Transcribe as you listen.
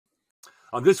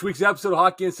On this week's episode of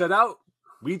Hockey Inside Out,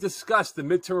 we discussed the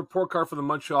midterm report card for the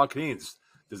Montreal Canadiens.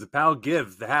 Does the panel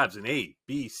give the Habs an A,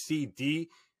 B, C, D,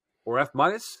 or F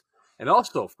minus? And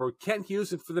also, for Kent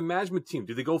Hughes and for the management team,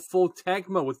 do they go full tank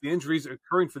mode with the injuries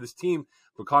occurring for this team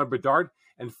for Connor Bedard?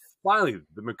 And finally,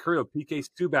 the Mercurial PK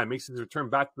Subban makes his return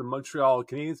back to the Montreal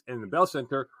Canadiens in the Bell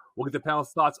Center. We'll get the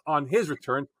panel's thoughts on his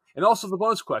return and also the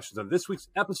bonus questions on this week's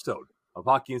episode of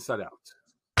Hockey Inside Out.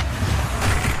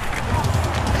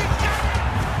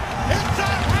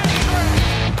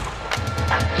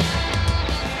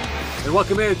 And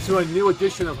welcome in to a new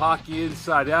edition of Hockey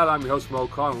Inside Out. I'm your host, Moe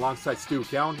Khan, alongside Stu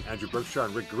Cowan, Andrew Berkshire,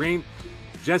 and Rick Green.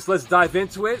 Gents, let's dive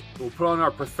into it. We'll put on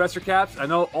our professor caps. I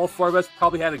know all four of us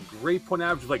probably had a grade point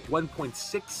average of like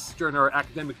 1.6 during our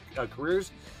academic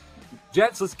careers.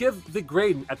 Gents, let's give the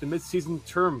grade at the midseason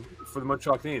term for the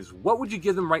Montreal Canadiens. What would you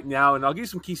give them right now? And I'll give you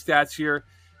some key stats here.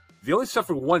 They only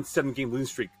suffered one 7-game losing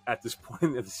streak at this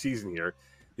point of the season here.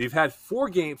 They've had four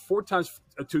times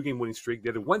a 2-game winning streak. They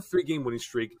had a 1 3-game winning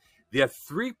streak. They have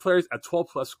 3 players at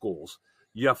 12-plus goals.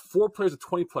 You have 4 players at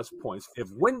 20-plus points. They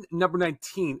have win number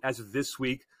 19 as of this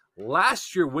week.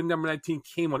 Last year, win number 19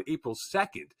 came on April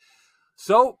 2nd.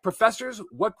 So, professors,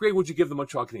 what grade would you give the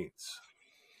Montreal Canadiens?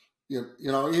 You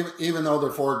know, even though they're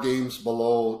 4 games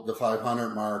below the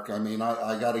 500 mark, I mean,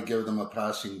 I got to give them a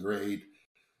passing grade.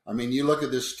 I mean, you look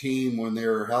at this team when they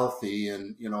were healthy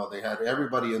and, you know, they had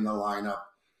everybody in the lineup.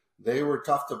 They were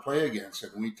tough to play against.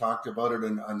 And we talked about it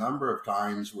a number of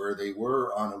times where they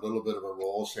were on a little bit of a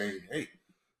roll saying, hey,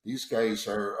 these guys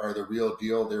are the real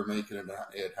deal. They're making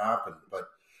it happen. But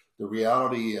the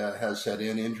reality has set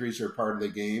in. Injuries are part of the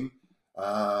game.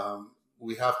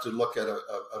 We have to look at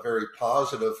a very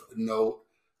positive note,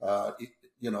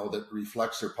 that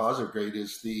reflects their positive grade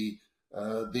is the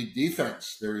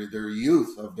defense, their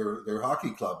youth of their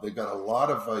hockey club. They've got a lot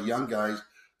of young guys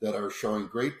that are showing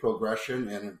great progression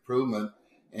and improvement.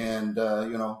 And,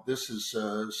 this is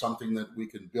something that we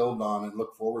can build on and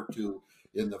look forward to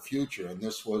in the future. And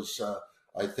this was,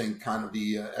 I think, kind of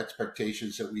the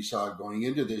expectations that we saw going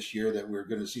into this year, that we're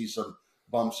going to see some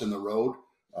bumps in the road.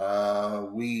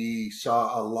 We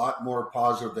saw a lot more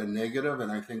positive than negative.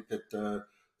 And I think that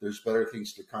there's better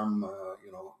things to come,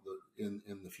 in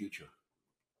the future.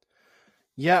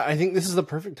 Yeah, I think this is the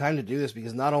perfect time to do this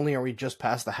because not only are we just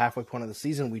past the halfway point of the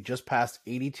season, we just passed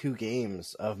 82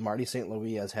 games of Marty St.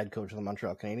 Louis as head coach of the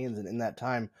Montreal Canadiens. And in that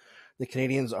time, the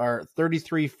Canadiens are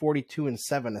 33-42-7,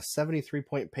 a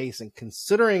 73-point pace. And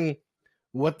considering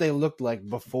what they looked like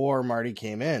before Marty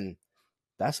came in,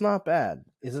 that's not bad.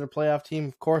 Is it a playoff team?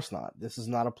 Of course not. This is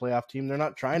not a playoff team. They're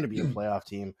not trying to be a playoff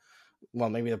team. Well,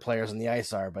 maybe the players on the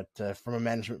ice are, but from a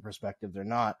management perspective, they're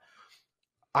not.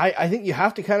 I think you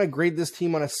have to kind of grade this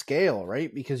team on a scale,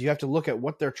 right? Because you have to look at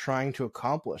what they're trying to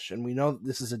accomplish. And we know that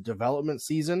this is a development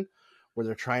season where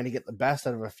they're trying to get the best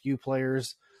out of a few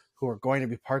players who are going to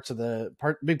be big parts of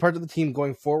the team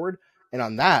going forward. And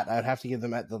on that, I'd have to give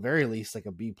them at the very least like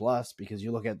a B+, because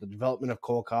you look at the development of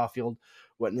Cole Caulfield,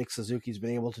 what Nick Suzuki's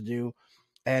been able to do,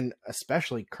 and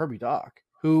especially Kirby Dach,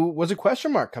 who was a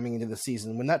question mark coming into the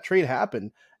season. When that trade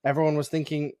happened, everyone was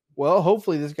thinking, well,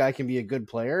 hopefully this guy can be a good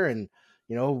player. And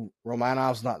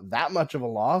Romanov's not that much of a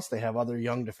loss. They have other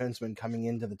young defensemen coming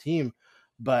into the team,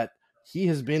 but he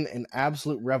has been an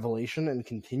absolute revelation and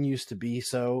continues to be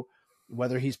so,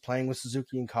 whether he's playing with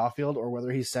Suzuki and Caulfield or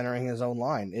whether he's centering his own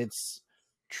line. It's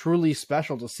truly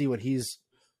special to see what he's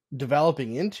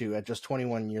developing into at just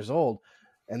 21 years old.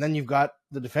 And then you've got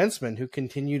the defensemen who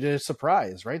continue to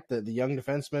surprise, right? The young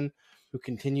defensemen who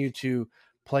continue to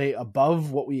play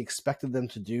above what we expected them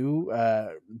to do,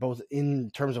 both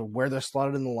in terms of where they're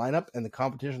slotted in the lineup and the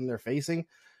competition they're facing.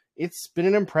 It's been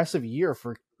an impressive year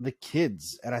for the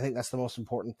kids, and I think that's the most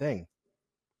important thing.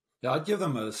 Yeah, I'd give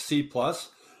them a C+.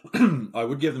 I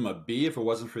would give them a B if it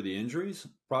wasn't for the injuries,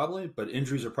 probably, but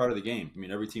injuries are part of the game. I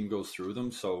mean, every team goes through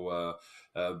them. So,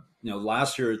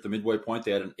 last year at the midway point,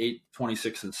 they had an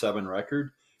 8-26-7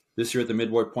 record. This year at the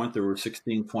midway point, they were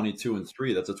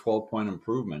 16-22-3. That's a 12-point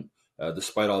improvement.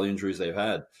 Despite all the injuries they've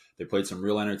had. They played some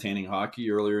real entertaining hockey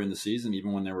earlier in the season,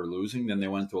 even when they were losing. Then they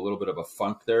went into a little bit of a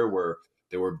funk there where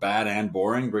they were bad and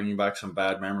boring, bringing back some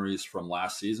bad memories from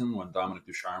last season when Dominic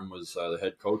Ducharme was the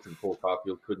head coach and Cole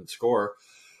Caulfield couldn't score.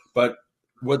 But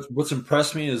what's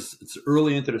impressed me is it's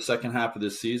early into the second half of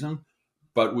this season,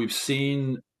 but we've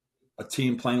seen a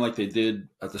team playing like they did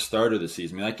at the start of the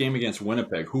season. I mean, that game against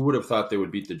Winnipeg, who would have thought they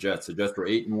would beat the Jets? The Jets were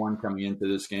 8-1 coming into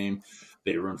this game.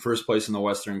 They were in first place in the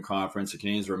Western Conference. The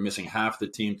Canadiens were missing half the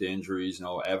team to injuries.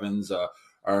 Evans,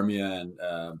 Armia,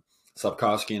 and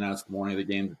Sapkowski announced the morning of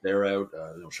the game that they're out.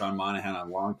 Sean Monahan on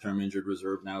long-term injured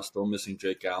reserve now, still missing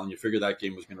Jake Allen. You figured that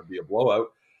game was going to be a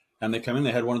blowout. and they come in,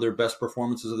 they had one of their best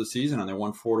performances of the season, and they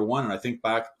won 4-1. And I think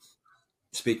back,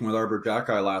 speaking with Arbor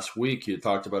Jacki last week, he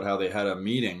talked about how they had a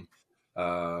meeting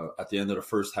at the end of the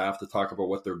first half to talk about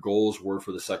what their goals were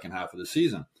for the second half of the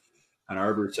season. And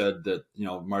Arbor said that,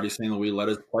 Marty St. Louis let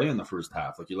us play in the first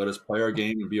half. Like, he let us play our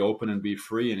game and be open and be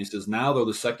free. And he says, now, though,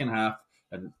 the second half,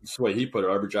 and this is the way he put it,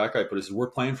 Arbor Jacki put it, is we're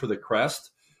playing for the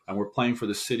crest and we're playing for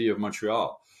the city of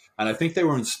Montreal. And I think they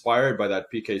were inspired by that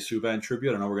PK Subban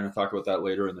tribute. I know we're going to talk about that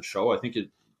later in the show. I think it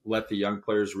let the young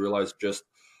players realize just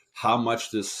how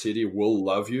much this city will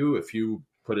love you if you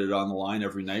put it on the line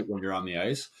every night when you're on the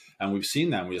ice. And we've seen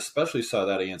that. We especially saw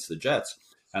that against the Jets.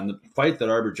 And the fight that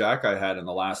Arbor Jacki had in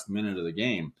the last minute of the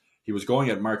game, he was going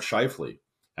at Mark Scheifele.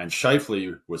 And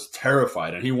Scheifele was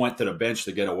terrified. And he went to the bench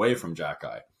to get away from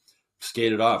Jacki.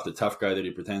 Skated off, the tough guy that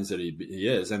he pretends that he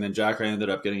is. And then Jacki ended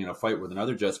up getting in a fight with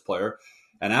another Jets player.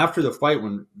 And after the fight,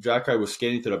 when Jacki was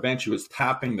skating to the bench, he was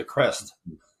tapping the crest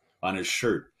on his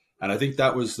shirt. And I think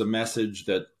that was the message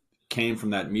that came from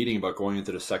that meeting about going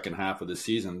into the second half of the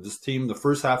season. This team, the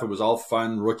first half, it was all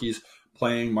fun, rookies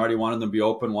playing. Marty wanted them to be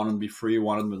open, wanted them to be free,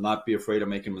 wanted them to not be afraid of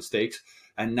making mistakes.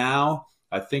 And now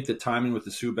I think the timing with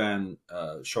the Subban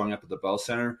showing up at the Bell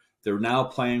Center, they're now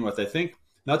playing with, I think,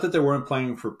 not that they weren't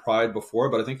playing for pride before,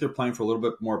 but I think they're playing for a little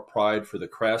bit more pride for the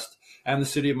crest and the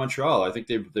city of Montreal. I think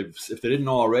they've if they didn't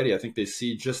know already, I think they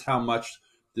see just how much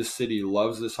this city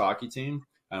loves this hockey team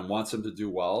and wants them to do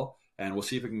well. And we'll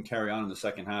see if it can carry on in the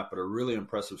second half, but a really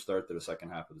impressive start to the second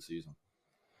half of the season.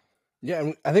 Yeah,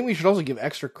 and I think we should also give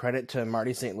extra credit to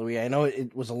Marty St. Louis. I know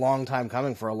it was a long time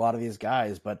coming for a lot of these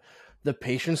guys, but the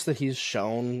patience that he's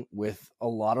shown with a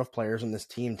lot of players in this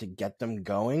team to get them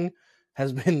going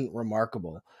has been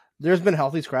remarkable. There's been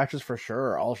healthy scratches for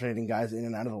sure, alternating guys in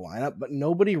and out of the lineup, but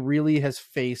nobody really has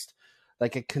faced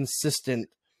like a consistent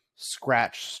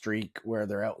scratch streak where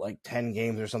they're out like 10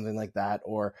 games or something like that,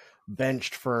 or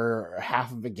benched for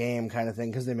half of a game kind of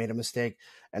thing because they made a mistake.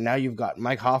 And now you've got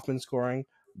Mike Hoffman scoring,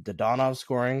 Dodonov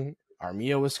scoring,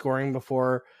 Armia was scoring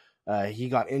before he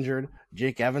got injured.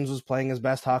 Jake Evans was playing his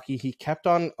best hockey. He kept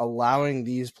on allowing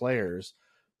these players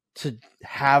to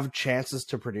have chances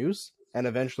to produce, and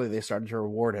eventually they started to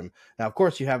reward him. Now, of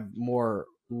course, you have more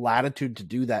latitude to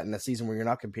do that in a season where you're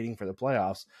not competing for the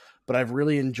playoffs, but I've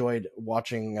really enjoyed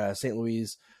watching St.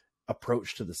 Louis'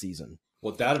 approach to the season.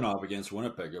 Well, Dadonov against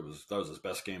Winnipeg, that was his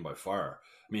best game by far.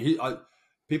 I mean,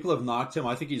 people have knocked him.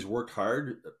 I think he's worked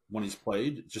hard when he's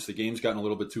played. Just the game's gotten a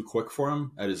little bit too quick for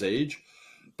him at his age.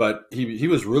 But he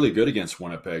was really good against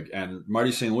Winnipeg. And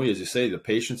Marty St. Louis, as you say, the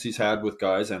patience he's had with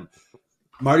guys. And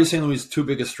Marty St. Louis' two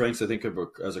biggest strengths, I think,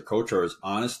 as a coach are his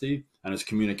honesty and his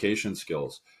communication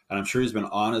skills. And I'm sure he's been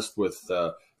honest with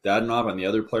Dadonov and the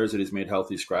other players that he's made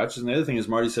healthy scratches. And the other thing is,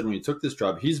 Marty said when he took this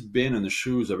job, he's been in the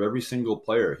shoes of every single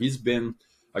player. He's been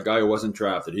a guy who wasn't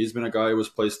drafted. He's been a guy who was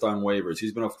placed on waivers.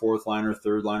 He's been a fourth liner,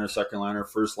 third liner, second liner,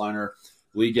 first liner,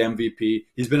 league MVP.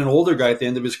 He's been an older guy at the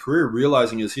end of his career,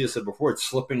 realizing, as he has said before, it's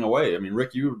slipping away. I mean,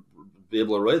 Rick, you would be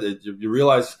able to read it. You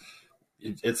realize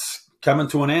it's coming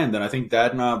to an end. And I think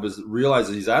Dadonov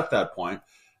realizes he's at that point.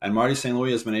 And Marty St.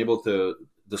 Louis has been able to,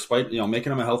 despite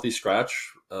making him a healthy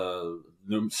scratch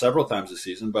several times this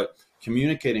season, but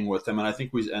communicating with him. And I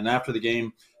think and after the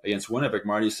game against Winnipeg,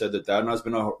 Marty said that Dadonov's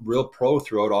been a real pro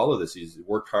throughout all of this. He's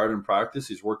worked hard in practice.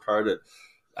 He's worked hard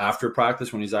after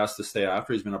practice when he's asked to stay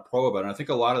after. He's been a pro about it. And I think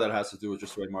a lot of that has to do with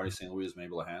just the way Marty St. Louis has been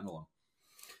able to handle him.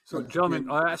 So, gentlemen,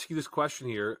 I'll ask you this question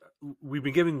here. We've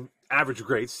been giving average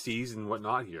grades, C's and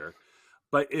whatnot here.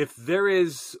 But if there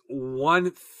is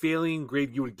one failing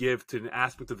grade you would give to an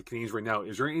aspect of the Canadiens right now,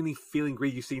 is there any failing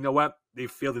grade you see, you know what, they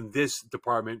failed in this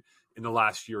department in the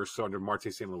last year or so under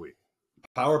Martin St. Louis?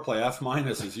 Power play, F-,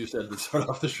 as you said to start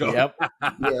off the show. Yep.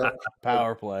 Yeah.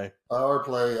 Power play. Power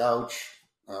play. Ouch.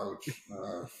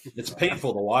 It's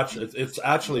painful to watch. It's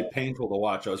actually painful to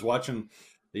watch. I was watching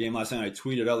the game last night. I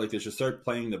tweeted out, like, they should start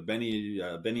playing the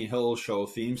Benny Hill show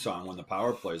theme song when the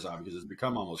power play's on, because it's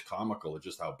become almost comical at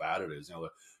just how bad it is. The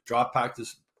drop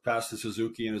pass to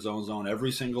Suzuki in his own zone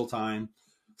every single time,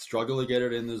 struggle to get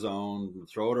it in the zone,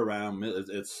 throw it around.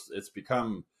 It's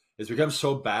become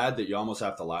so bad that you almost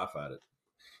have to laugh at it.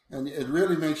 And it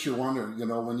really makes you wonder,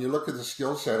 when you look at the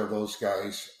skill set of those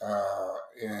guys,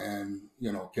 and,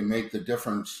 can make the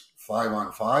difference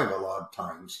 5-on-5 a lot of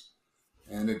times.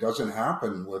 And it doesn't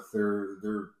happen with their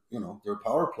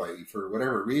power play for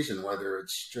whatever reason, whether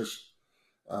it's just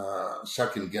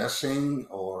second guessing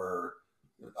or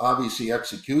obviously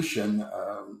execution.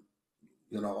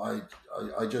 I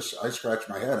scratch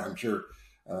my head. I'm sure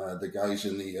the guys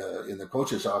in the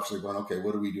coach's office are going, okay,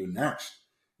 what do we do next?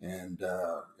 And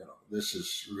this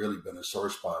has really been a sore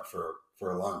spot for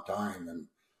a long time. And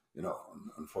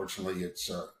unfortunately, it's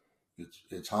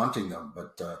haunting them.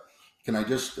 But can I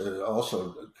just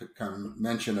also kind of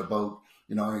mention about,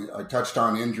 I touched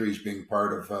on injuries being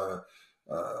part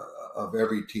of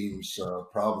every team's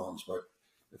problems. But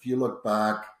if you look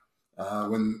back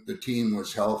when the team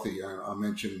was healthy, I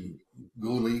mentioned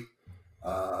Gooley,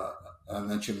 I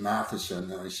mentioned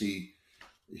Matheson, and I see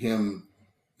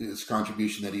his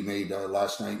contribution that he made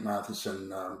last night,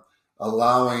 Matheson,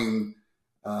 allowing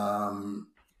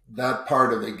that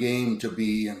part of the game to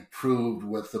be improved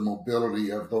with the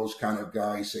mobility of those kind of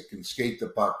guys that can skate the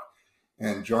puck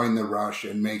and join the rush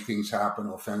and make things happen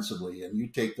offensively. And you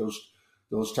take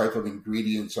those type of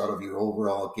ingredients out of your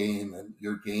overall game, and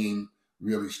your game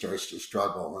really starts to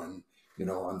struggle. And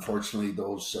unfortunately,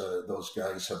 those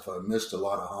guys have missed a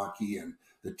lot of hockey, and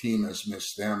the team has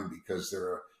missed them because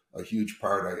they're a huge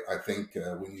part. I think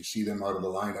when you see them out of the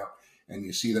lineup and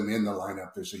you see them in the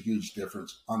lineup, there's a huge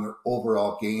difference on their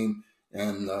overall game.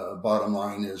 And bottom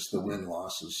line is the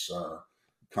win-losses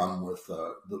come with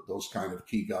those kind of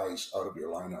key guys out of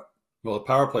your lineup. Well, the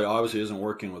power play obviously isn't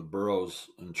working with Burrows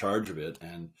in charge of it.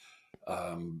 And,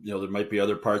 there might be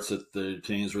other parts that the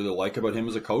Canadiens really like about him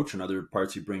as a coach and other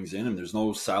parts he brings in. And there's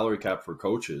no salary cap for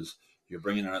coaches. You're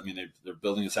bringing in, they're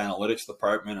building this analytics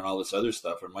department and all this other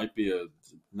stuff. It might be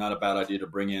not a bad idea to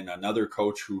bring in another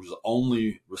coach whose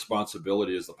only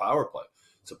responsibility is the power play.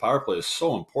 So power play is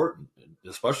so important,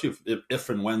 especially if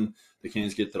and when the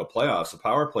Canadiens get to the playoffs. The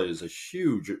power play is a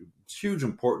huge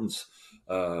importance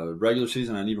regular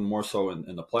season and even more so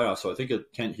in the playoffs. So I think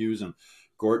Kent Hughes and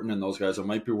Gorton and those guys, it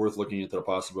might be worth looking into the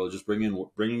possibility of just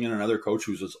bringing in another coach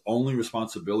whose only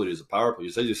responsibility is the power play.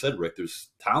 As you said, Rick, there's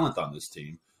talent on this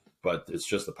team, but it's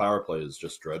just the power play is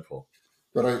just dreadful.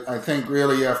 But I think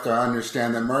really you have to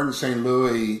understand that Martin St.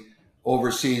 Louis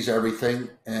oversees everything,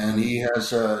 and he has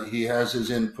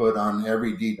his input on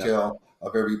every detail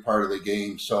of every part of the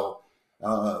game. So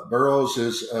Burrows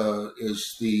is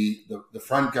the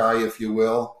front guy, if you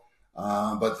will,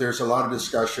 but there's a lot of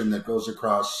discussion that goes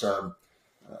across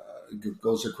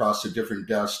the different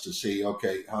desks to see,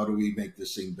 okay, how do we make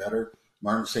this thing better?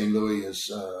 Martin St. Louis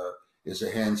is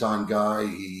a hands-on guy.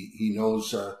 He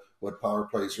knows what power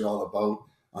plays are all about.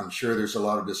 I'm sure there's a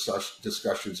lot of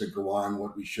discussions that go on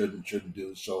what we should and shouldn't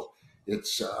do. So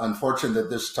it's unfortunate that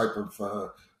this type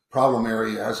of problem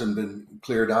area hasn't been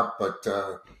cleared up, but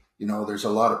there's a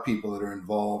lot of people that are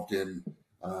involved in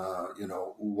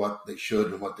what they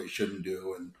should and what they shouldn't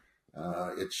do, and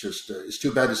it's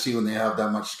too bad to see when they have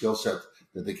that much skill set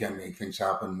that they can't make things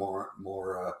happen more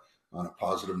on a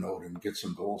positive note and get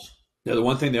some goals. Yeah, the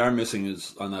one thing they are missing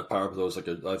is on that power play is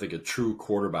I think a true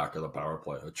quarterback of the power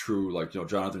play, a true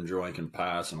Jonathan Drouin can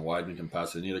pass and Wideman can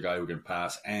pass. They need a guy who can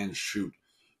pass and shoot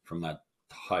from that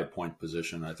high point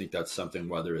position. I think that's something,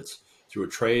 whether it's through a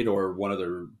trade or one of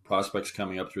the prospects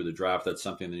coming up through the draft, that's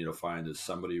something they need to find is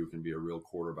somebody who can be a real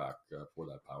quarterback for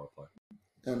that power play.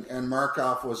 And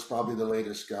Markov was probably the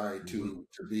latest guy to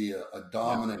be a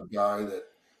dominant guy that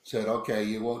said, okay,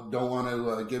 you don't want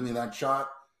to give me that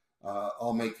shot.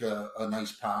 I'll make a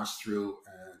nice pass through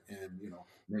and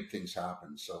make things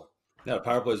happen. So yeah, the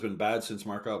power play has been bad since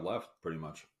Markov left, pretty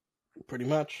much. It's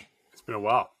been a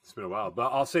while. But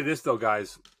I'll say this though,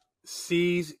 guys: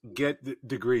 C's get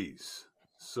degrees.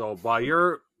 So by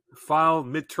your final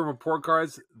midterm report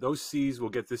cards, those C's will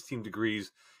get this team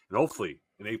degrees, and hopefully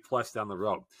an A+ down the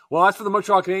road. Well, as for the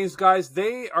Montreal Canadiens, guys,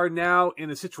 they are now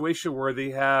in a situation where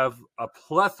they have a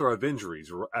plethora of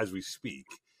injuries as we speak.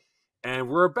 And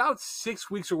we're about 6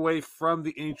 weeks away from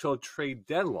the NHL trade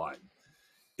deadline.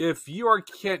 If you are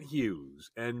Kent Hughes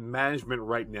and management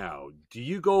right now, do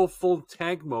you go full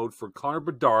tank mode for Connor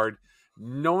Bedard,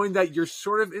 knowing that you're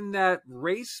sort of in that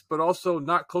race, but also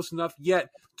not close enough yet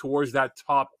towards that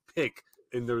top pick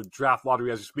in the draft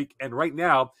lottery as we speak? And right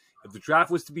now, if the draft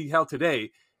was to be held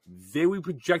today, they would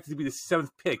be projected to be the 7th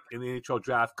pick in the NHL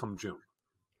draft come June.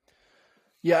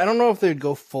 Yeah, I don't know if they'd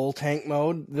go full tank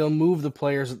mode. They'll move the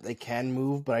players that they can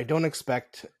move, but I don't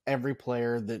expect every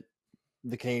player that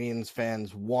the Canadiens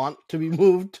fans want to be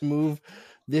moved to move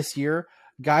this year.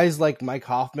 Guys like Mike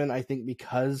Hoffman, I think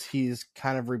because he's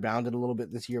kind of rebounded a little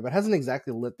bit this year, but hasn't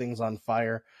exactly lit things on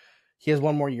fire. He has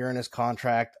one more year in his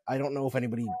contract. I don't know if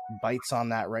anybody bites on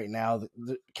that right now.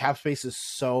 The cap space is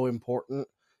so important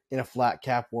in a flat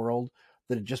cap world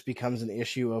that it just becomes an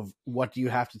issue of what do you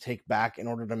have to take back in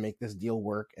order to make this deal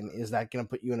work? And is that going to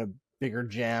put you in a bigger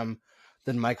jam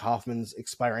than Mike Hoffman's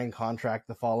expiring contract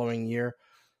the following year?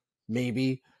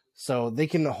 Maybe. So they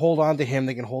can hold on to him.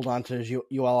 They can hold on to Yoel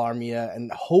Armia and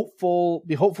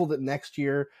be hopeful that next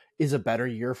year is a better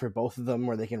year for both of them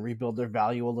where they can rebuild their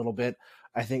value a little bit.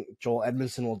 I think Joel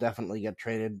Edmondson will definitely get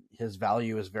traded. His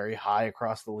value is very high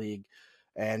across the league.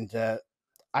 And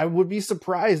I would be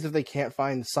surprised if they can't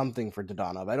find something for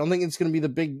Dadonov. I don't think it's going to be the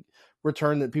big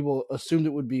return that people assumed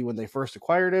it would be when they first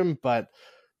acquired him, but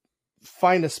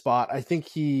find a spot. I think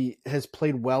he has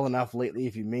played well enough lately.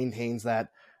 If he maintains that,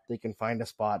 they can find a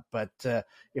spot. But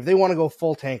if they want to go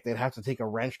full tank, they'd have to take a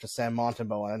wrench to Sam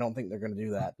Montembeault, and I don't think they're going to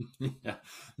do that. Yeah.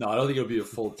 No, I don't think it'll be a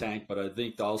full tank, but I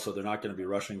think also they're not going to be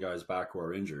rushing guys back who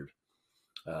are injured.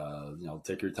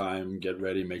 Take your time, get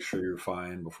ready, make sure you're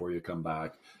fine before you come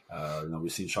back.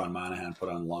 We've seen Sean Monahan put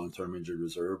on long-term injured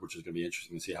reserve, which is going to be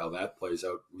interesting to see how that plays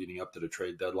out leading up to the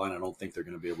trade deadline. I don't think they're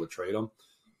going to be able to trade him.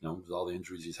 With all the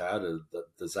injuries he's had,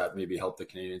 does that maybe help the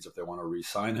Canadiens if they want to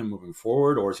re-sign him moving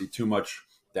forward, or is he too much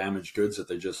damaged goods that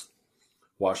they just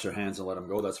wash their hands and let him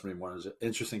go? That's maybe one of the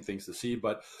interesting things to see.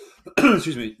 But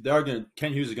excuse me,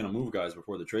 Ken Hughes is going to move guys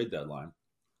before the trade deadline,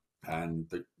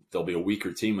 and there'll be a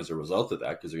weaker team as a result of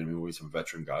that because they're going to be moving some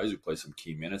veteran guys who play some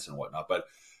key minutes and whatnot. But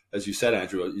as you said,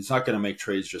 Andrew, it's not going to make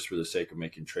trades just for the sake of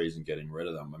making trades and getting rid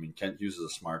of them. I mean, Kent Hughes is a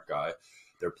smart guy.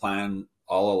 Their plan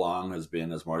all along has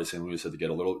been, as Marty St. Louis said,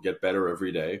 to get better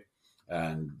every day.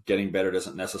 And getting better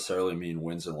doesn't necessarily mean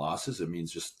wins and losses. It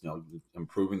means just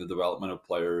improving the development of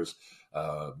players,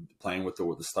 playing with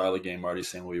the style of game Marty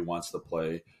St. Louis wants to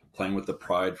play, playing with the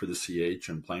pride for the CH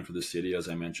and playing for the city, as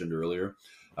I mentioned earlier.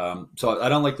 So I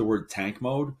don't like the word tank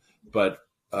mode, but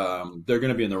they're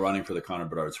going to be in the running for the Connor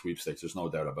Bedard sweepstakes. There's no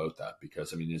doubt about that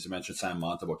because, I mean, as you mentioned, Sam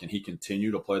Montembeault, can he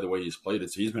continue to play the way he's played?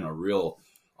 He's been a real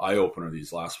eye-opener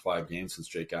these last 5 games since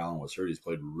Jake Allen was hurt. He's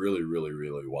played really, really,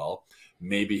 really well.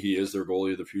 Maybe he is their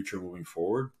goalie of the future moving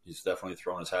forward. He's definitely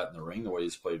thrown his hat in the ring the way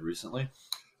he's played recently.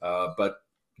 But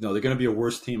they're going to be a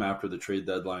worse team after the trade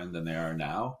deadline than they are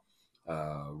now,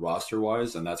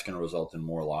 roster-wise, and that's going to result in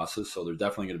more losses. So they're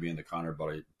definitely going to be in the Connor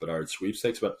Bedard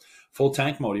sweepstakes. But full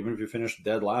tank mode, even if you finish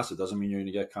dead last, it doesn't mean you're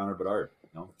going to get Connor Bedard.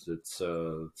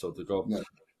 So to go,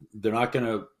 they're not going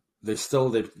to.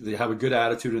 They have a good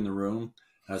attitude in the room.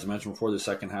 As I mentioned before, the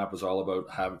second half is all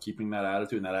about keeping that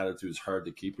attitude, and that attitude is hard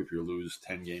to keep if you lose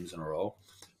 10 games in a row.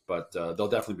 But they'll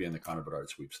definitely be in the Connor Bedard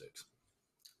sweepstakes.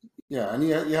 Yeah, and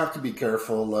you have to be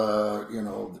careful,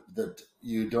 that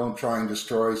you don't try and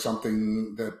destroy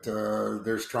something that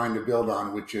there's trying to build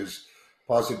on, which is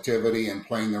positivity and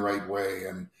playing the right way.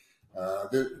 And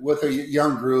with a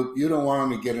young group, you don't want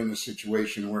them to get in a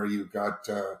situation where you've got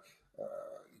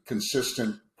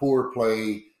consistent poor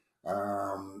play,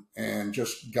 and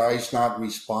just guys not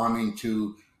responding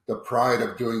to the pride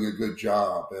of doing a good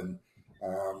job. And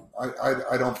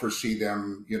I don't foresee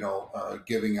them,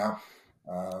 giving up,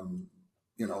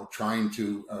 trying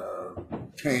to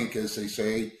tank, as they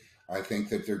say. I think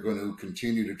that they're going to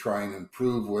continue to try and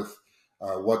improve with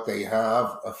what they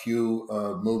have. A few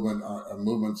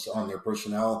movements on their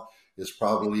personnel is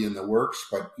probably in the works.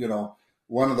 But,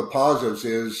 one of the positives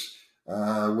is,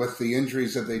 with the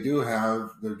injuries that they do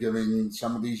have, they're giving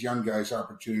some of these young guys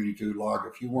opportunity to log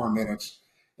a few more minutes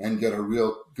and get a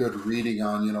real good reading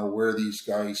on, where these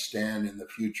guys stand in the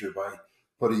future by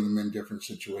putting them in different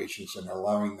situations and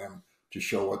allowing them to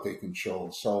show what they can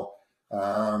show. So,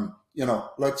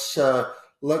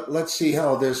 let's see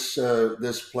how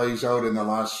this plays out in the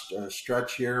last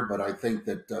stretch here. But I think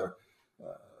that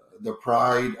the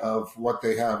pride of what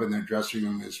they have in their dressing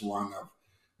room is one of,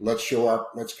 let's show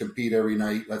up, let's compete every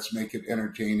night, let's make it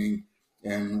entertaining,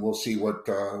 and we'll see what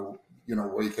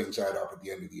way things add up at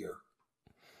the end of the year.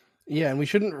 Yeah, and we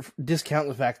shouldn't discount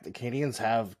the fact that the Canadiens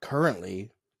have currently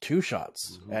 2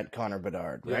 shots at Connor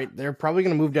Bedard, right? Yeah. They're probably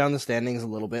going to move down the standings a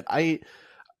little bit. I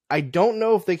don't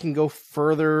know if they can go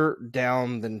further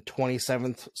down than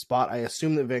 27th spot. I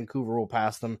assume that Vancouver will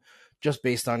pass them just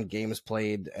based on games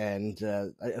played, and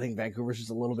I think Vancouver's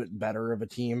just a little bit better of a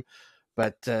team.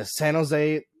 But San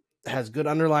Jose has good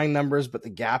underlying numbers, but the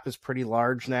gap is pretty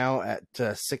large now at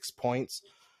 6 points.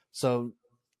 So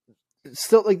it's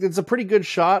still it's a pretty good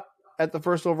shot at the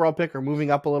first overall pick, or moving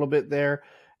up a little bit there.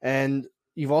 And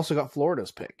you've also got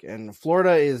Florida's pick, and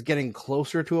Florida is getting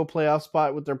closer to a playoff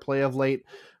spot with their play of late,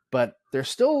 but they're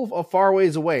still a far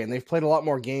ways away, and they've played a lot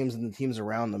more games than the teams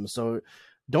around them. So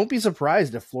don't be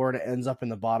surprised if Florida ends up in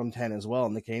the bottom 10 as well,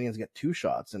 and the Canadiens get 2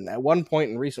 shots. And at one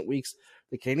point in recent weeks,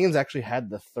 the Canadiens actually had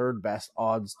the 3rd best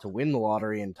odds to win the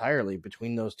lottery entirely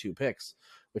between those 2 picks,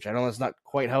 which I know that's not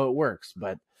quite how it works,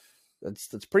 but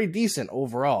that's pretty decent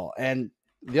overall. And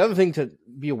the other thing to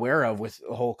be aware of with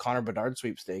the whole Connor Bedard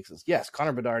sweepstakes is, yes,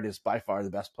 Connor Bedard is by far the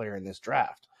best player in this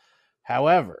draft.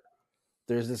 However,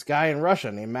 there's this guy in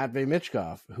Russia named Matvei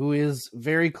Michkov, who is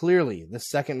very clearly the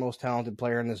 2nd most talented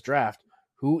player in this draft,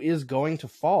 who is going to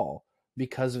fall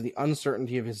because of the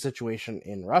uncertainty of his situation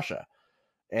in Russia.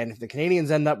 And if the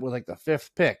Canadiens end up with like the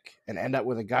 5th pick and end up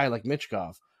with a guy like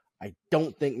Michkov, I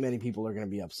don't think many people are going to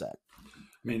be upset.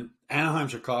 I mean, Anaheim,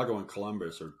 Chicago, and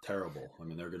Columbus are terrible. I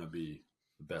mean, they're going to be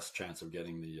the best chance of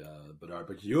getting the Bedard.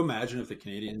 But can you imagine if the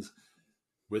Canadiens,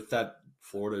 with that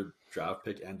Florida draft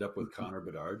pick, end up with Connor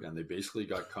Bedard, and they basically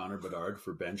got Connor Bedard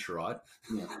for Ben Sherratt?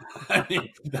 Yeah. I mean,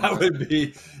 that would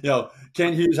be,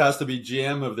 Kent Hughes has to be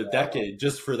GM of the decade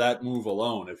just for that move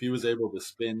alone. If he was able to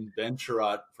spin Ben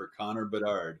Sherratt for Connor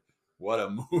Bedard, what a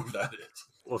move that is.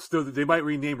 Well, still, they might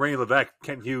rename Rainy Levesque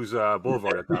Kent Hughes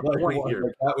Boulevard at that point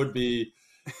here. That would be,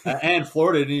 and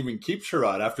Florida didn't even keep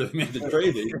Sherratt after they made the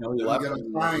trade.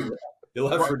 He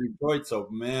left for Detroit. So,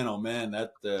 man, oh man,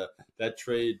 that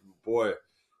trade, boy,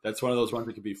 that's one of those ones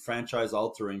that could be franchise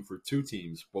altering for 2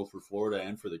 teams, both for Florida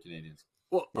and for the Canadiens.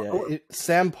 Well,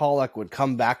 Sam Pollock would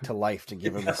come back to life to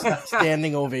give him a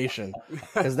standing ovation,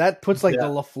 because that puts the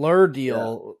Lafleur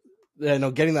deal,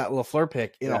 getting that Lafleur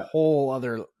pick in a whole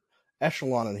other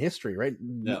echelon in history, right?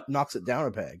 Knocks it down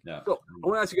a peg. Yeah. So I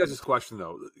want to ask you guys this question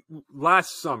though.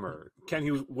 Last summer, Ken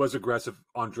Hughes was aggressive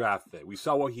on draft day. We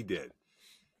saw what he did.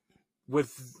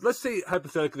 With, let's say,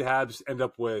 hypothetically, the Habs end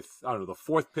up with, I don't know,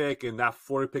 the 4th pick, and that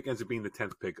Florida pick ends up being the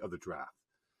 10th pick of the draft.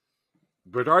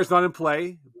 Bedard's not in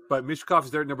play, but Michkov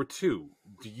is there at number 2.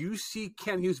 Do you see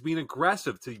Ken Hughes being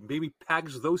aggressive to maybe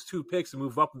package those 2 picks and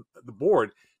move up the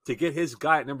board to get his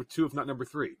guy at number 2, if not number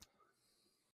 3?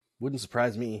 Wouldn't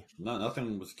surprise me. No,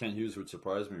 nothing with Ken Hughes would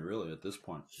surprise me really at this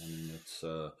point. I mean, it's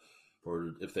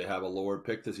or if they have a lower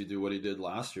pick, does he do what he did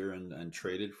last year and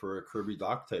traded for a Kirby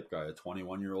Dach type guy, a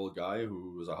 21-year-old guy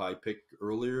who was a high pick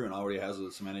earlier and already has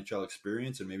some NHL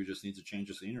experience and maybe just needs a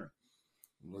change of scenery?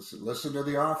 Listen to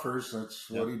the offers. That's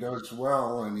what he does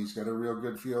well, and he's got a real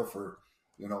good feel for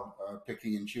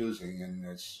picking and choosing, and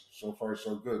it's so far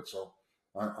so good. So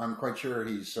I'm quite sure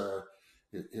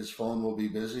his phone will be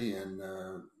busy, and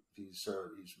he's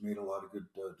made a lot of good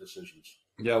decisions.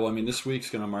 Yeah, well, I mean, this week's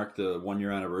going to mark the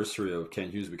 1-year anniversary of Ken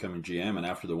Hughes becoming GM. And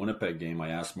after the Winnipeg game, I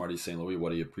asked Marty St. Louis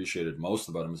what he appreciated most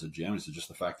about him as a GM. He said just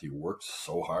the fact he worked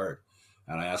so hard.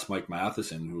 And I asked Mike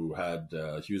Matheson, who had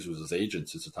Hughes was his agent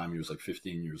since the time he was like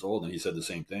 15 years old, and he said the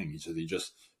same thing. He said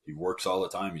he works all the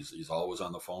time. He's always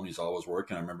on the phone. He's always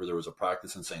working. I remember there was a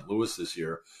practice in St. Louis this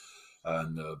year,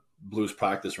 and the Blues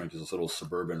practice rink is this little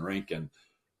suburban rink, and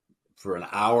for an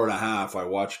hour and a half, I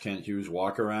watched Kent Hughes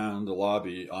walk around the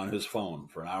lobby on his phone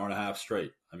for an hour and a half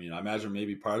straight. I mean, I imagine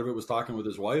maybe part of it was talking with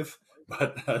his wife,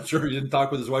 but I'm sure he didn't talk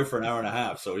with his wife for an hour and a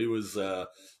half. So he was,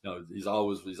 he's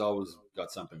always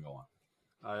got something going.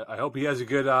 I hope he has a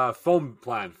good phone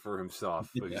plan for himself.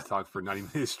 He's talked for 90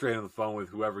 minutes straight on the phone with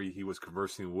whoever he was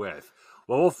conversing with.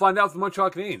 Well, we'll find out with the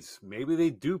Montreal Canadiens. Maybe they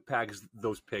do package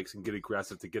those picks and get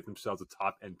aggressive to get themselves a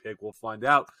top-end pick. We'll find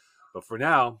out. But for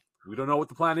now, we don't know what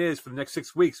the plan is for the next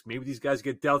 6 weeks. Maybe these guys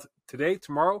get dealt today,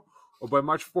 tomorrow, or by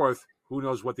March 4th. Who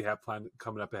knows what they have planned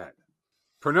coming up ahead.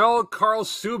 Pernell Carl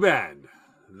Subban,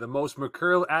 the most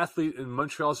mercurial athlete in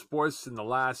Montreal sports in the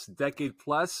last decade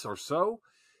plus or so.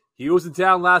 He was in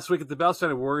town last week at the Bell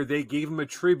Center where they gave him a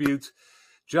tribute.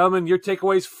 Gentlemen, your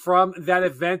takeaways from that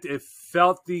event? It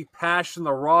felt the passion,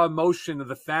 the raw emotion of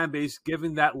the fan base,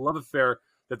 given that love affair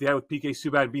that they had with PK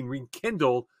Subban being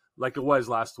rekindled like it was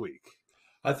last week.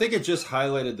 I think it just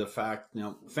highlighted the fact,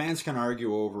 fans can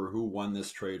argue over who won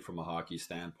this trade from a hockey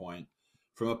standpoint.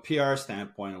 From a PR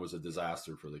standpoint, it was a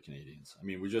disaster for the Canadiens. I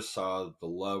mean, we just saw the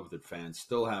love that fans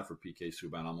still have for PK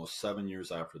Subban almost 7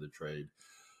 years after the trade.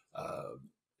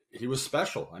 He was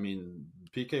special. I mean,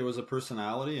 PK was a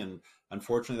personality, and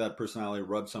unfortunately that personality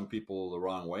rubbed some people the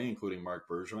wrong way, including Marc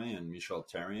Bergevin and Michel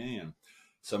Therrien and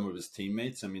some of his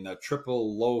teammates. I mean, that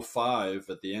triple low 5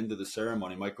 at the end of the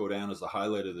ceremony might go down as the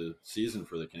highlight of the season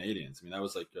for the Canadiens. I mean, that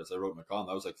was like, as I wrote in my column,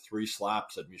 that was like 3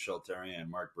 slaps at Michel Therrien and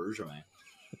Marc Bergevin.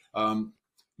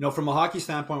 From a hockey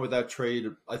standpoint with that trade,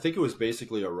 I think it was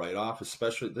basically a write-off,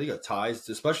 especially they got ties,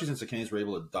 especially since the Canadiens were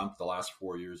able to dump the last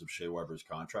 4 years of Shea Weber's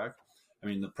contract. I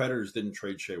mean, the Predators didn't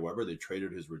trade Shea Weber. They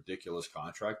traded his ridiculous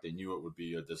contract. They knew it would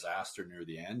be a disaster near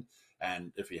the end.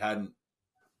 And if he hadn't,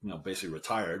 basically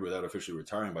retired without officially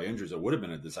retiring by injuries, it would have been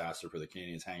a disaster for the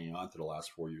Canadiens hanging on to the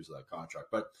last 4 years of that contract.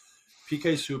 But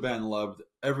PK Subban loved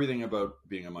everything about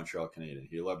being a Montreal Canadian.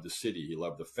 He loved the city. He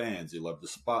loved the fans. He loved the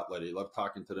spotlight. He loved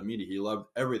talking to the media. He loved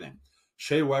everything.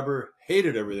 Shea Weber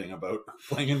hated everything about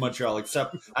playing in Montreal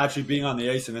except actually being on the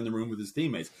ice and in the room with his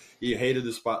teammates. He hated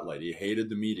the spotlight. He hated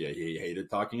the media. He hated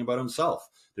talking about himself.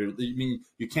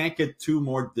 You can't get 2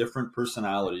 more different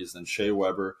personalities than Shea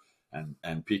Weber and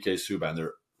PK Subban.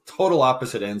 They're total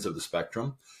opposite ends of the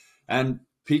spectrum. And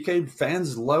PK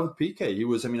fans loved PK. He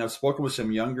was, I mean, I've spoken with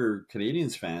some younger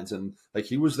Canadiens fans, and like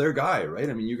he was their guy, right?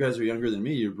 I mean, you guys are younger than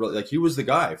me. Like he was the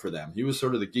guy for them. He was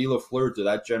sort of the Guy Lafleur to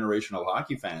that generation of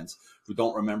hockey fans who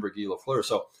don't remember Guy Lafleur.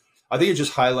 So I think it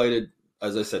just highlighted,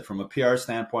 as I said, from a PR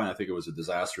standpoint, I think it was a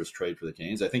disastrous trade for the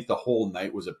Canes. I think the whole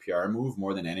night was a PR move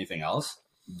more than anything else.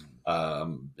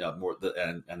 And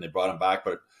they brought him back.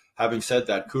 But having said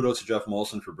that, kudos to Jeff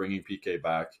Molson for bringing PK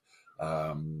back.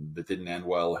 That didn't end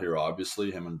well here,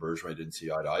 obviously. Him and Bergevin didn't see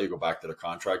eye to eye. You go back to the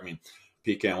contract. I mean,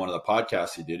 PK on one of the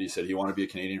podcasts he did, he said he wanted to be a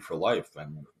Canadian for life.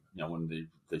 And, you know, when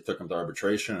they took him to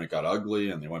arbitration and it got ugly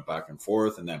and they went back and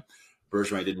forth, and then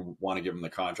Bergevin didn't want to give him the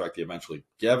contract he eventually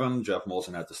gave him. Jeff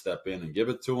Molson had to step in and give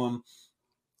it to him.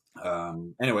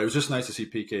 Anyway, it was just nice to see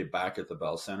PK back at the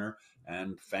Bell Center.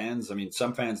 And fans, I mean,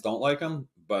 some fans don't like him,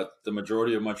 but the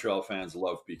majority of Montreal fans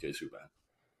love PK Subban.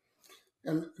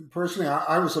 And personally,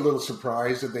 I was a little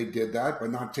surprised that they did that,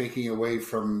 but not taking away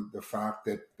from the fact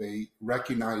that they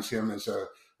recognize him as a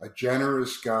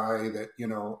generous guy that, you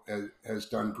know, has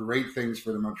done great things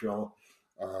for the Montreal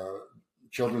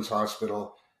Children's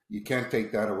Hospital. You can't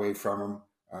take that away from him.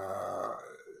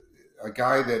 A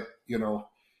guy that, you know,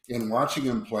 in watching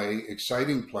him play,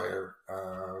 exciting player.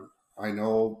 I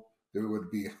know there would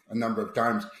be a number of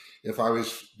times if I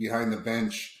was behind the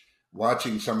bench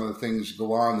watching some of the things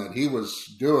go on that he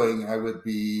was doing, I would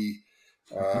be,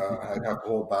 I'd have to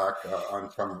hold back on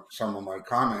some of my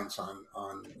comments on,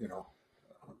 you know,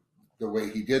 the way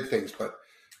he did things. But,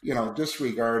 you know,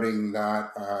 disregarding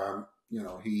that, you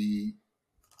know, he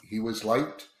was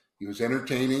liked, he was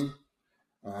entertaining.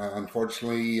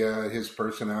 Unfortunately, his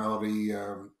personality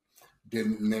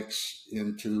didn't mix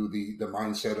into the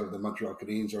mindset of the Montreal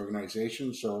Canadiens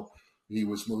organization, so he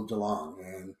was moved along.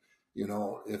 And you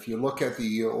know, if you look at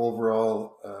the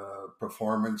overall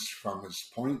performance from his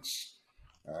points,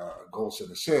 goals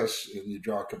and assists, and you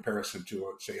draw a comparison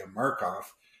to, say, a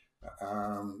Markov,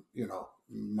 you know,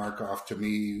 Markov to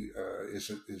me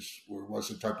was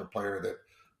the type of player that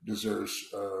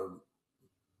deserves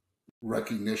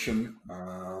recognition.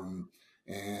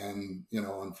 And, you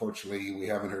know, unfortunately, we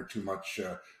haven't heard too much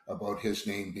about his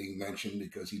name being mentioned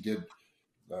because he did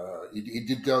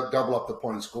double up the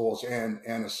points, goals, and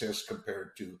assists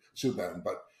compared to Subban.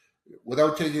 But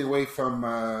without taking away from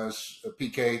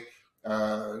PK,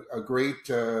 a great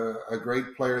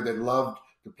player that loved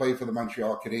to play for the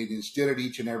Montreal Canadiens, did it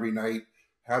each and every night.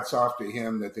 Hats off to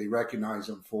him that they recognize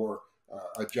him for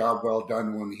a job well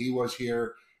done when he was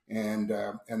here, and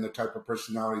the type of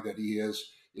personality that he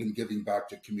is in giving back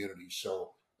to communities.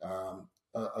 So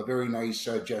a very nice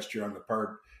gesture on the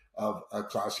part of a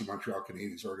classy Montreal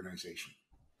Canadiens organization.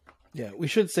 Yeah, we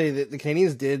should say that the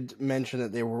Canadiens did mention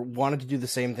that they wanted to do the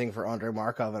same thing for Andrei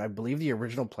Markov, and I believe the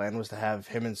original plan was to have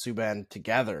him and Subban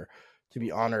together to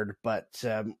be honored, but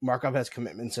Markov has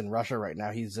commitments in Russia right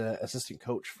now. He's an assistant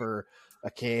coach for a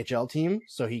KHL team,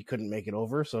 so he couldn't make it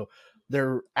over. So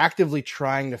they're actively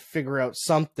trying to figure out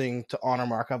something to honor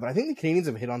Markov, but I think the Canadiens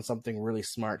have hit on something really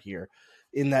smart here,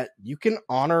 in that you can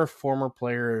honor former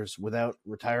players without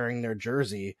retiring their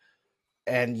jersey.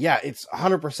 And yeah, it's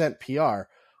 100% PR,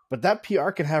 but that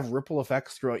PR can have ripple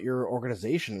effects throughout your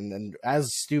organization. And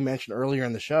as Stu mentioned earlier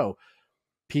in the show,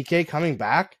 PK coming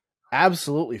back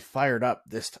absolutely fired up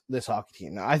this hockey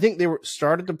team. Now, I think they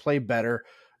started to play better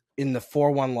in the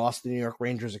 4-1 loss to the New York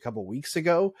Rangers a couple weeks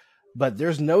ago, but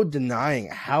there's no denying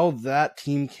how that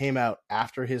team came out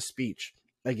after his speech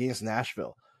against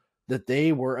Nashville, that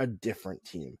they were a different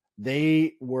team.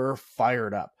 They were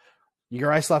fired up.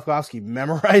 Juraj Slafkovsky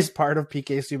memorized part of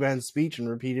PK Subban's speech and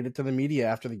repeated it to the media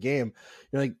after the game.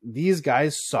 You're like, these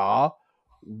guys saw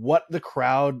what the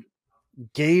crowd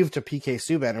gave to PK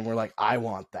Subban and were like, I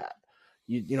want that.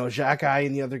 You know, Xhekaj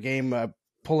in the other game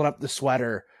pulling up the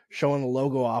sweater, showing the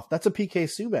logo off. That's a PK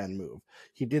Subban move.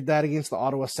 He did that against the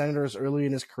Ottawa Senators early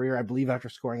in his career, I believe, after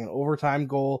scoring an overtime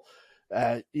goal.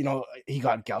 You know, he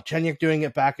got Galchenyuk doing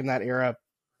it back in that era.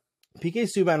 PK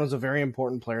Subban was a very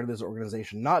important player to this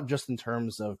organization, not just in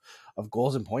terms of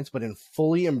goals and points, but in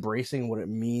fully embracing what it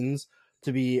means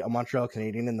to be a Montreal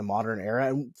Canadian in the modern era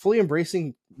and fully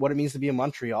embracing what it means to be a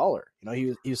Montrealer. You know,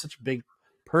 he was such a big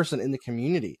person in the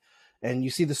community. And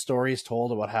you see the stories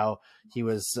told about how he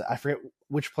was, I forget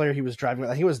which player he was driving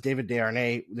with. I think it was David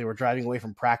Desharnais. They were driving away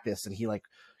from practice and he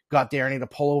got Desharnais to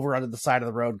pull over onto the side of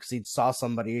the road because he saw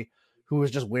somebody who was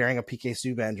just wearing a PK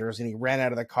Subban jersey, and he ran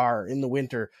out of the car in the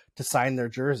winter to sign their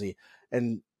jersey.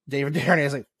 And David Desharnais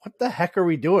is like, what the heck are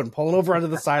we doing? Pulling over onto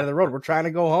the side of the road. We're trying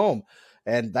to go home.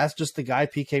 And that's just the guy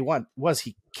PK was.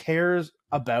 He cares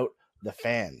about the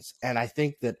fans. And I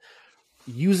think that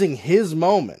using his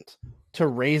moment to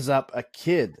raise up a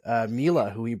kid, Mila,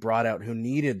 who he brought out, who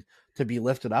needed to be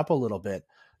lifted up a little bit.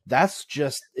 That's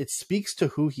just, it speaks to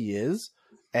who he is.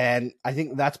 And I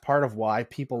think that's part of why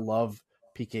people love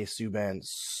PK Subban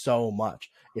so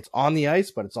much. It's on the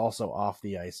ice, but it's also off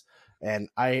the ice. And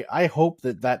I hope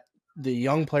that the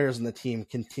young players in the team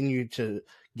continue to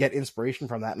get inspiration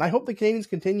from that. And I hope the Canadiens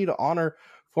continue to honor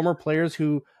former players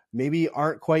who maybe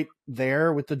aren't quite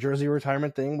there with the jersey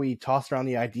retirement thing. We tossed around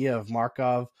the idea of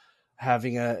Markov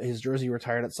having his jersey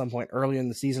retired at some point early in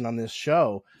the season on this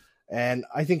show. And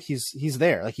I think he's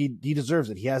there. Like he deserves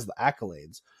it. He has the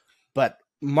accolades. But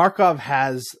Markov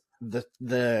has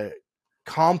the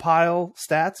compile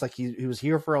stats. Like he was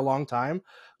here for a long time.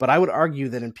 But I would argue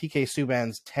that in PK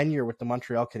Subban's tenure with the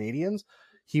Montreal Canadiens,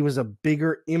 he was a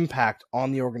bigger impact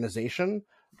on the organization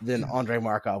than Andrei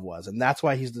Markov was. And that's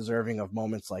why he's deserving of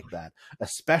moments like that,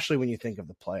 especially when you think of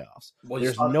the playoffs. Well,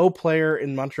 there's no player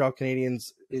in Montreal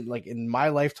Canadiens, in my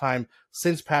lifetime,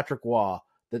 since Patrick Waugh,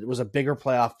 that was a bigger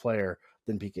playoff player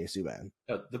than PK Subban.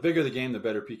 Yeah, the bigger the game, the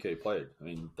better PK played. I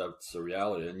mean, that's the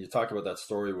reality. And you talk about that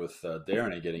story with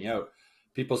Darren getting out.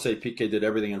 People say PK did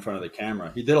everything in front of the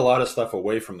camera. He did a lot of stuff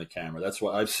away from the camera. That's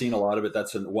what I've seen a lot of it.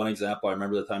 That's one example. I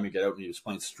remember the time he got out and he was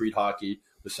playing street hockey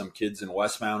with some kids in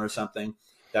Westmount or something.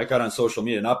 That got on social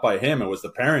media, not by him. It was the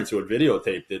parents who had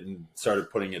videotaped it and started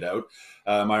putting it out.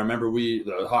 I remember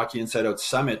the Hockey Inside Out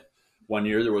Summit one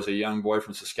year, there was a young boy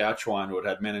from Saskatchewan who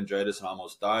had meningitis and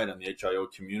almost died, and the HIO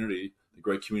community, the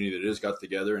great community that is, got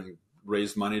together and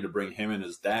raised money to bring him and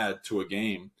his dad to a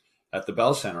game at the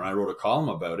Bell Center. I wrote a column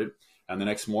about it, and the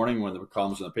next morning when the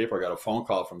column was in the paper, I got a phone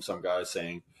call from some guy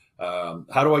saying,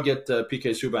 how do I get PK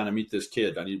Subban to meet this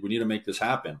kid? We need to make this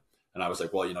happen. And I was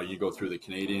like, well, you go through the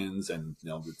Canadiens and,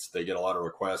 they get a lot of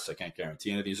requests. I can't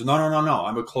guarantee anything. He said, no.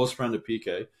 I'm a close friend of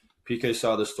PK. PK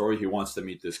saw the story. He wants to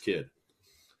meet this kid.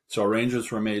 So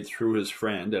arrangements were made through his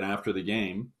friend. And after the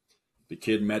game, the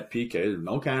kid met PK.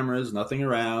 No cameras, nothing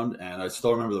around. And I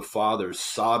still remember the father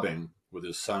sobbing with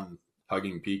his son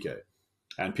hugging PK.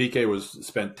 And PK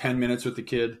spent 10 minutes with the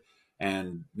kid.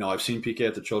 And, I've seen PK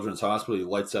at the Children's Hospital. He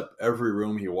lights up every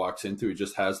room he walks into. He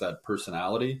just has that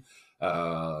personality.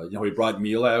 He brought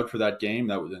Mila out for that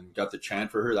game and got the chant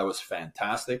for her. That was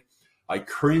fantastic. I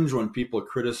cringe when people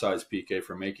criticize PK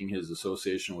for making his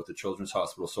association with the Children's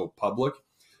Hospital so public,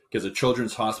 because the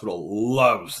Children's Hospital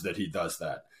loves that he does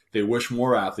that. They wish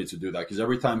more athletes would do that, because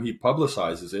every time he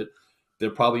publicizes it, they're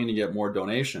probably going to get more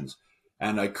donations.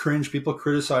 And I cringe. People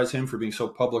criticize him for being so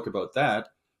public about that.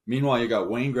 Meanwhile, you got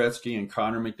Wayne Gretzky and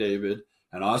Connor McDavid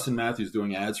and Austin Matthews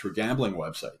doing ads for gambling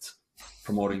websites,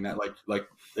 promoting that like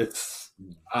it's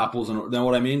apples and know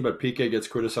what I mean. But PK gets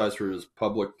criticized for his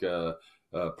public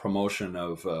promotion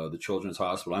of the Children's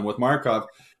Hospital. And with Markov,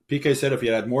 PK said if he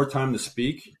had more time to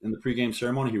speak in the pregame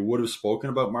ceremony, he would have spoken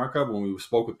about Markov. When we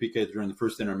spoke with PK during the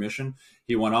first intermission,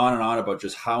 he went on and on about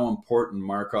just how important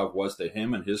Markov was to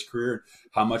him and his career,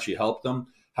 how much he helped them,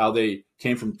 how they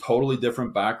came from totally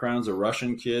different backgrounds, a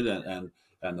Russian kid and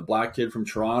the black kid from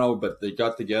Toronto, but they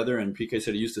got together, and PK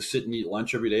said he used to sit and eat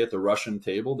lunch every day at the Russian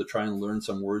table to try and learn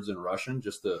some words in Russian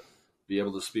just to be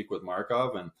able to speak with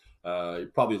Markov. And you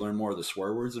probably learn more of the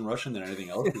swear words in Russian than anything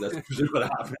else, because that's usually what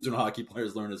happens when hockey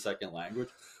players learn a second language.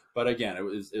 But again,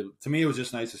 to me, it was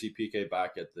just nice to see PK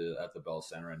back at the Bell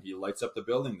Center, and he lights up the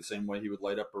building the same way he would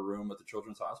light up a room at the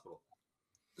Children's Hospital.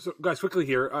 So, guys, quickly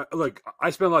here, look, I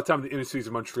spent a lot of time in the inner cities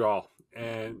of Montreal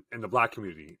and the Black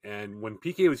community, and when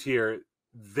PK was here,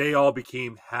 they all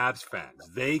became Habs fans.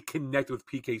 They connected with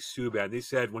PK Subban. They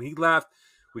said when he left,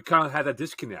 we kind of had that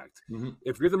disconnect. Mm-hmm.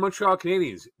 If you're the Montreal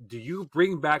Canadiens, do you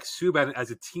bring back Subban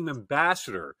as a team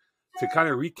ambassador to kind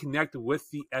of reconnect with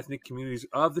the ethnic communities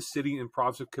of the city and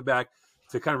province of Quebec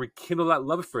to kind of rekindle that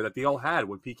love affair that they all had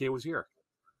when PK was here?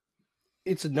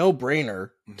 It's a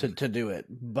no-brainer to do it,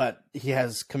 but he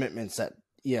has commitments at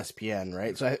ESPN,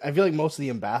 right? So I feel like most of the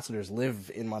ambassadors live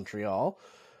in Montreal.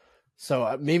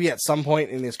 So maybe at some point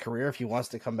in his career, if he wants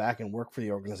to come back and work for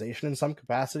the organization in some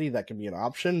capacity, that could be an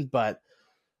option. But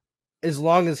as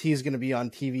long as he's going to be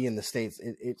on TV in the States,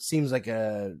 it seems like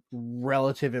a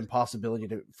relative impossibility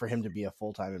for him to be a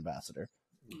full-time ambassador.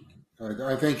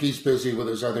 I think he's busy with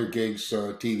his other gigs,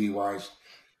 TV-wise,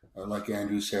 like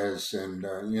Andrew says. And,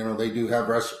 they do have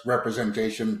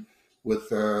representation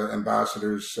with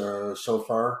ambassadors so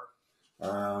far.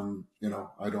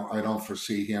 I don't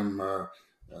foresee him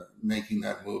making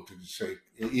that move to say,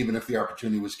 even if the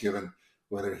opportunity was given,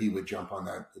 whether he would jump on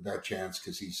that chance,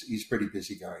 because he's a pretty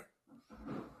busy guy.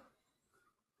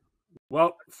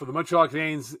 Well, for the Montreal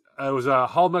Canadiens, it was a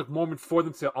hallmark moment for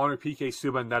them to honor PK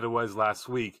Subban that it was last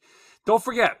week. Don't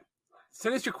forget,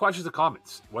 Send us your questions and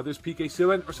comments, whether it's PK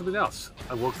Subban or something else,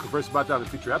 and we'll converse about that in a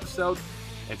future episode.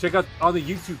 And check out on the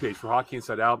YouTube page for Hockey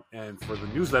Inside Out, and for the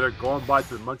newsletter, go on by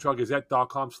to the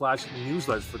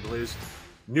MontrealGazette.com/newsletters for the latest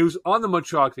news on the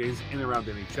Montreal Canadiens in and around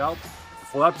the NHL. For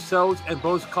full episodes and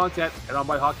bonus content, head on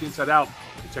by Hockey Inside Out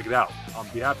and check it out. On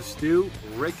behalf of Stu,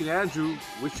 Rick, and Andrew,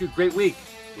 wish you a great week.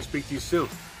 We'll speak to you soon.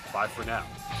 Bye for now.